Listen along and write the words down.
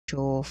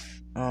Joel,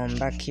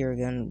 back here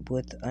again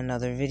with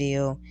another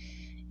video,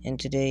 and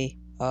today,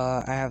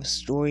 I have a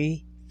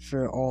story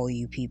for all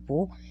you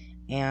people,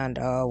 and,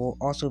 we'll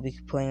also be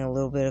playing a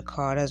little bit of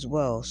COD as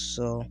well,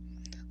 so,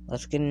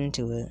 let's get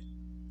into it.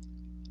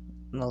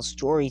 The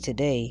story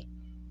today,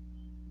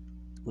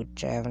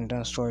 which I haven't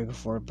done a story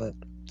before, but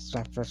it's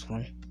my first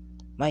one.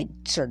 I might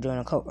start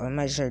doing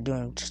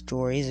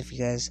stories if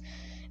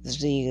this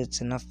video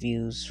gets enough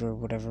views or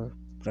whatever,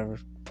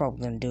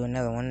 probably gonna do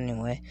another one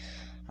anyway.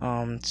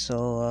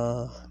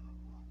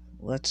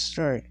 Let's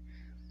start.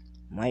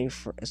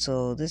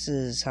 So this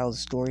is how the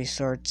story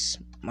starts.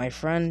 My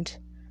friend,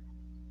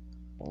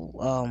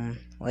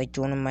 liked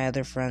one of my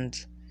other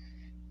friends,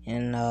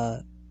 and,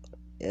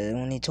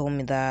 when he told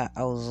me that,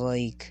 I was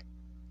like,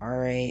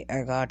 alright,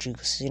 I got you,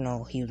 because, he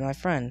was my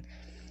friend.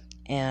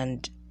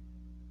 And,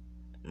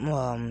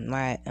 when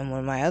my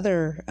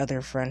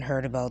other friend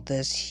heard about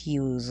this,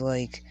 he was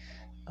like,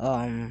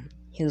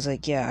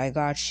 yeah, I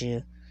got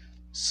you.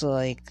 So,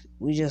 like,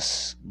 we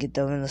just get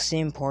them in the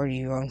same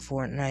party on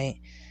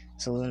Fortnite.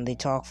 So then they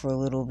talk for a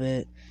little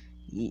bit.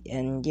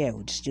 And, yeah,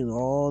 we just do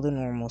all the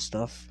normal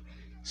stuff.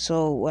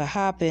 So, what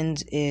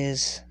happens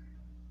is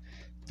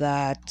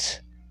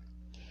that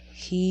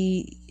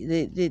she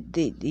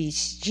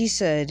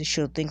said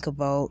she'll think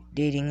about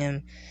dating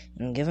him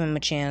and give him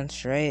a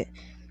chance, right?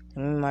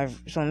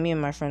 So me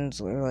and my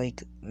friends were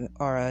like,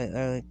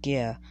 alright,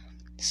 yeah.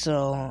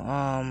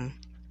 So,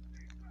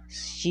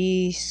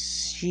 she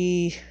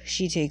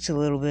takes a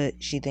little bit,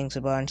 she thinks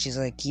about it, and she's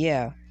like,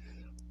 yeah.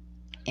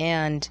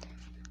 And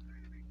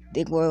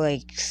they were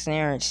like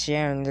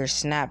sharing their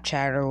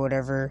Snapchat or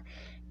whatever,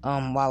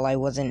 while I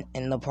wasn't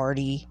in the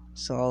party.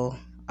 So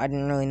I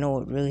didn't really know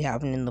what really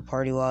happened in the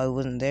party while I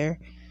wasn't there.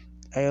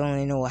 I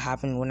only know what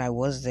happened when I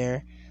was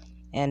there.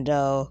 And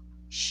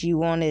she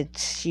wanted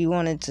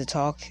to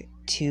talk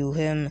to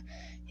him,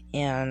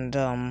 and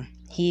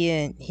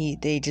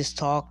they just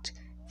talked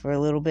for a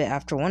little bit.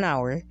 After 1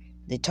 hour,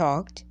 they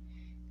talked.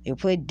 They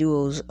played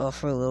duos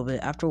for a little bit.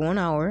 After 1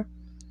 hour,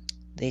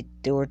 they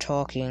were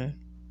talking,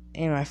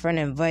 and my friend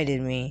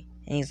invited me,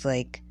 and he's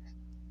like,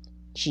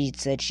 she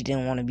said she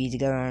didn't want to be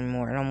together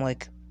anymore, and I'm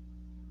like,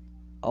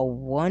 a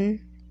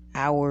 1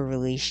 hour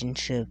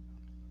relationship?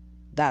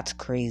 That's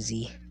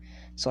crazy.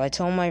 So I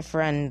told my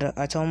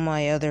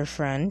other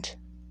friend,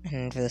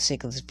 and for the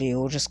sake of this video,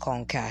 we'll just call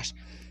him Cash.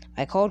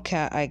 I told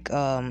Cash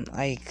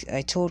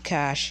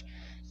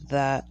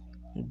that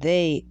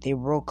they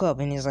broke up,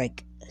 and he's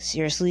like,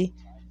 seriously?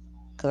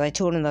 Because I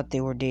told him that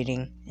they were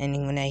dating,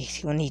 and when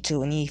he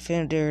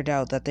figured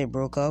out that they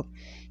broke up,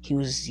 he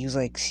was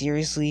like,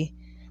 seriously?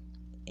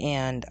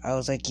 And I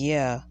was like,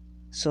 yeah.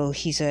 So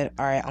he said,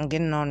 alright, I'm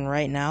getting on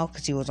right now,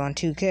 because he was on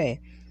 2K.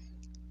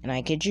 And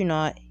I kid you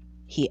not,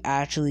 he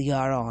actually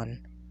got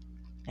on.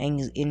 And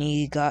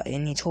he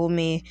told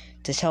me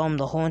to tell him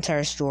the whole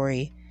entire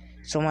story.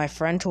 So my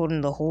friend told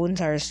him the whole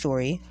entire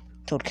story,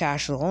 told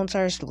Cash the whole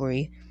entire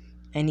story,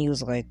 and he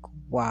was like,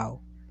 wow.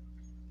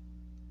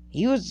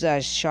 He was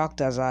as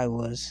shocked as I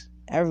was.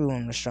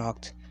 Everyone was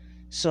shocked.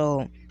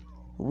 So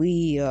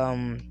we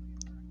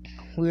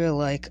were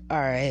like,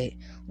 alright,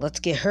 let's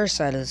get her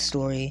side of the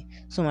story.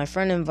 So my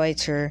friend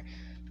invites her,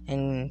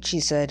 and she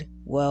said,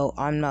 well,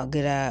 I'm not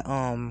good at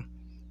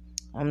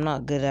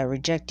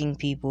rejecting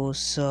people,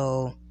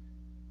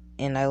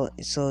 and I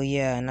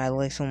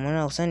like someone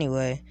else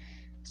anyway.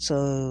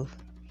 So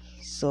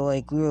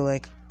like, we were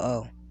like,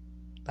 oh,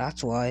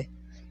 that's why.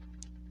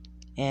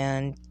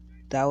 And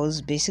that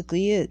was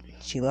basically it.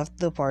 She left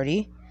the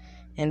party.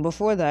 And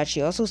before that,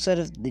 she also said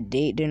if the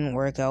date didn't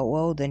work out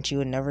well, then she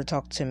would never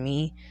talk to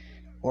me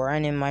or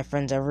any of my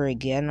friends ever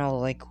again. I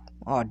was like,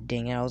 oh,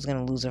 dang it, I was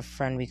gonna lose a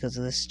friend because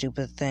of this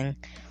stupid thing.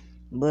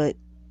 But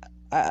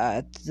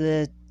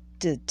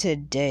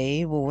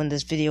today, well, when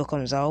this video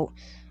comes out,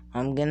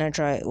 I'm gonna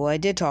try. Well, I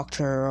did talk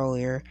to her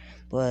earlier,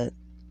 but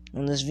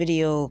when this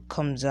video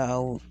comes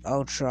out,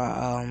 I'll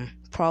try.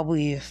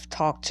 Probably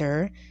talk to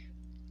her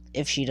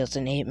if she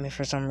doesn't hate me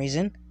for some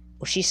reason.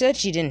 Well, she said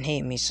she didn't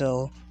hate me,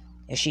 so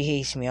if she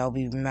hates me, I'll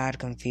be mad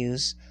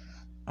confused.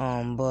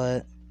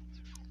 But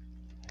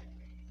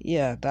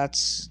yeah,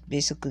 that's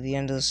basically the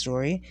end of the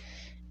story.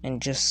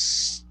 And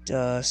just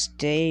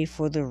stay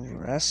for the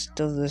rest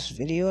of this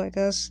video, I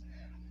guess.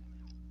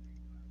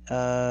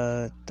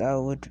 That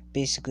would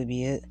basically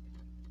be it.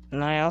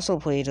 And I also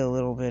played a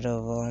little bit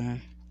of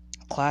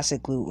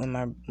classic loot with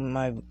my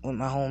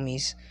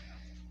homies.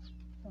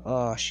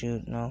 Oh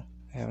shoot, no,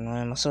 I have no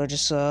ammo. So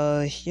just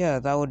yeah,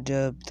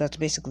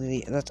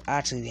 that's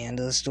actually the end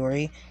of the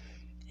story.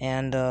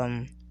 And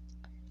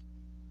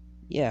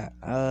yeah,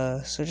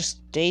 so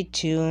just stay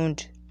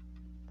tuned,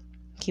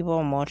 keep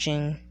on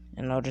watching,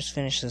 and I'll just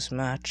finish this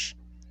match.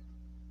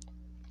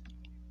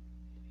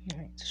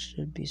 Alright, there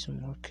should be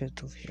some more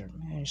kids over here.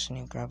 Man, I just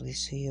need to grab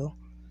these seal.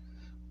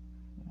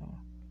 I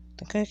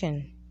think I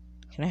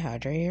can I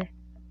hide right here?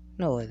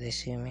 No way they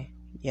see me.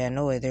 Yeah,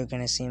 no way they're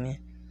gonna see me.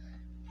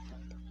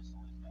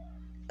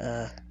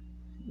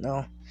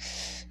 No.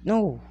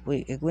 No,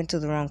 wait, it went to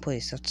the wrong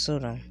place. That's so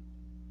dumb.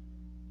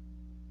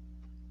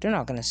 They're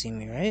not gonna see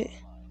me, right?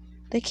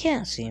 They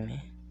can't see me.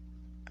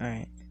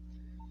 Alright.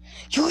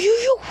 Yo!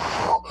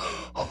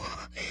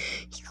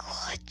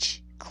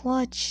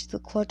 Clutch. The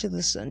clutch of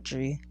the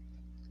century.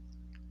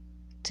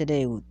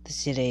 Today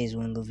is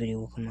when the video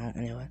will come out,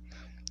 anyway.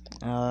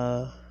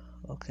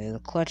 Okay, the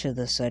clutch of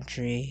the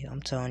century.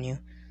 I'm telling you.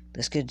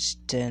 This kid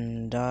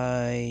didn't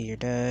die. You're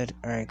dead.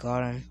 Alright,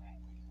 got him.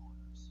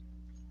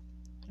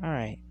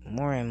 Alright,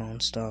 more ammo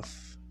and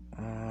stuff.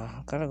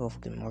 Gotta go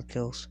get more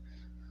kills.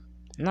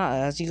 Not,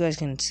 as you guys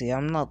can see,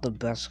 I'm not the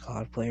best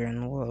COD player in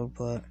the world,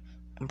 but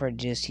I'm pretty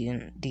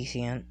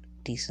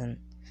decent.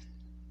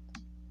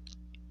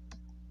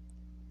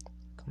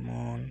 Come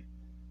on.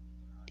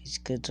 These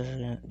kids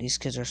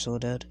are so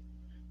dead.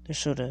 They're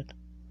so dead.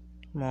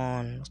 Come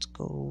on, let's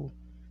go.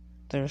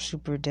 They're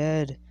super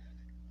dead.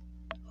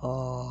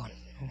 Oh,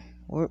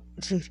 no.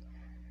 Dude.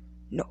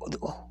 No,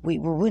 oh,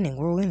 wait, we're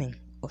winning.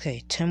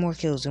 Okay, 10 more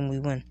kills and we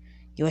win.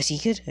 Yo, I see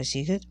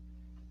kid.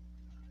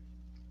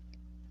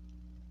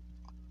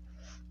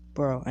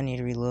 Bro, I need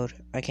to reload.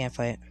 I can't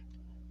fight.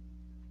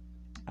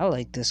 I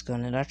like this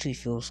gun. It actually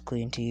feels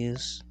clean to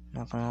use.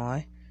 Not gonna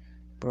lie.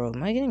 Bro,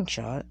 am I getting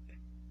shot?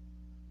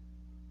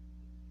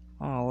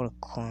 Oh, what a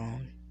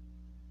clown.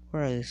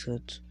 Where are these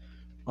kids?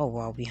 Oh,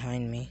 wow,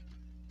 behind me.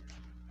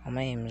 Oh,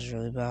 my aim is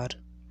really bad.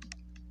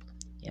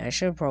 Yeah, I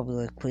should probably,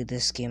 like, play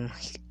this game,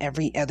 like,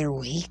 every other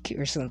week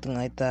or something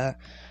like that.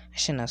 I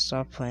shouldn't have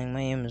stopped playing.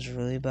 My aim is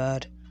really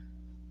bad.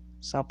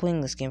 Stop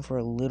playing this game for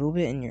a little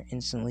bit and you're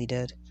instantly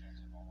dead.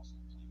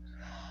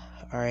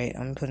 Alright,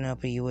 I'm putting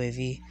up a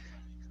UAV.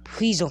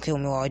 Please don't kill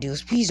me while I do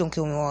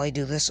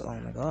this. Oh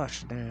my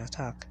gosh, it didn't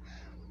attack.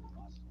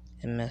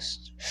 It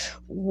missed.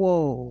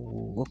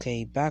 Whoa.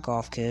 Okay, back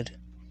off, kid.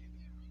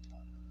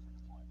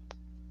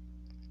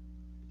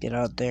 Get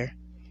out there.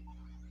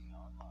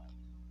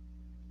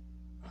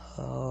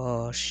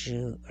 Oh,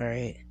 shoot.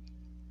 Alright.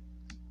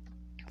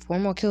 4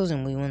 more kills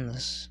and we win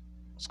this.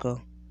 Let's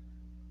go.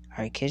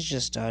 Alright, kids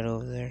just died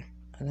over there.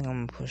 I think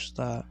I'm gonna push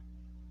that.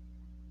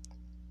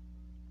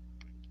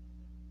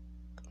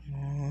 Come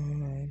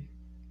on.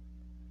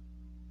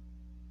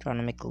 Trying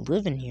to make a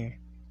living here.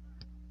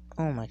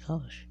 Oh my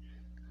gosh.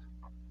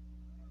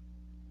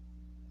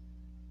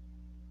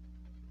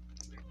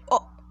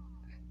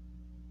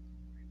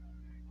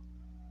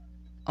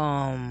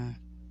 Oh!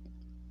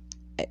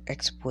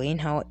 Explain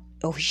how...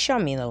 Oh, he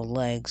shot me in the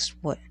legs.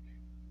 What?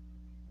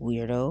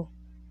 Weirdo.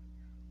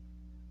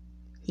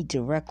 He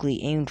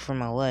directly aimed for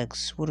my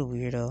legs. What a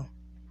weirdo.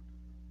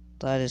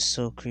 That is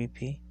so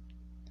creepy.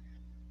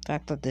 The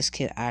fact that this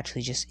kid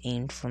actually just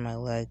aimed for my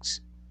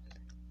legs.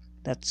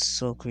 That's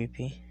so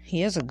creepy.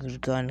 He has a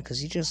good gun because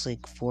he just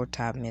like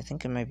 4-tapped me. I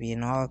think it might be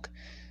an AUG.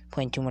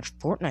 Playing too much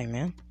Fortnite,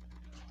 man.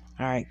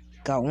 Alright,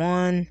 got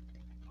one.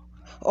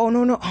 Oh,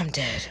 no, I'm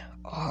dead.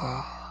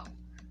 Oh.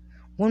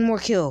 One more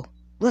kill.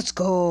 Let's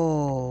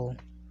go.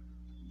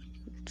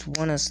 Just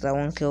won us that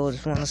one kill.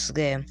 Just won us the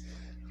game.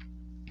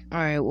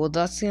 Alright, well,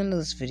 that's the end of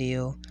this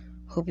video.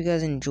 Hope you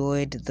guys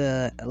enjoyed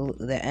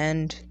the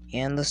end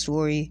and the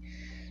story.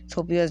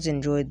 Hope you guys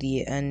enjoyed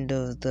the end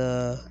of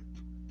the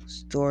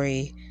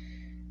story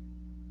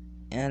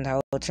and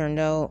how it turned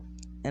out.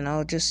 And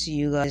I'll just see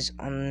you guys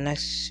on the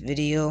next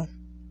video.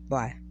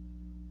 Bye.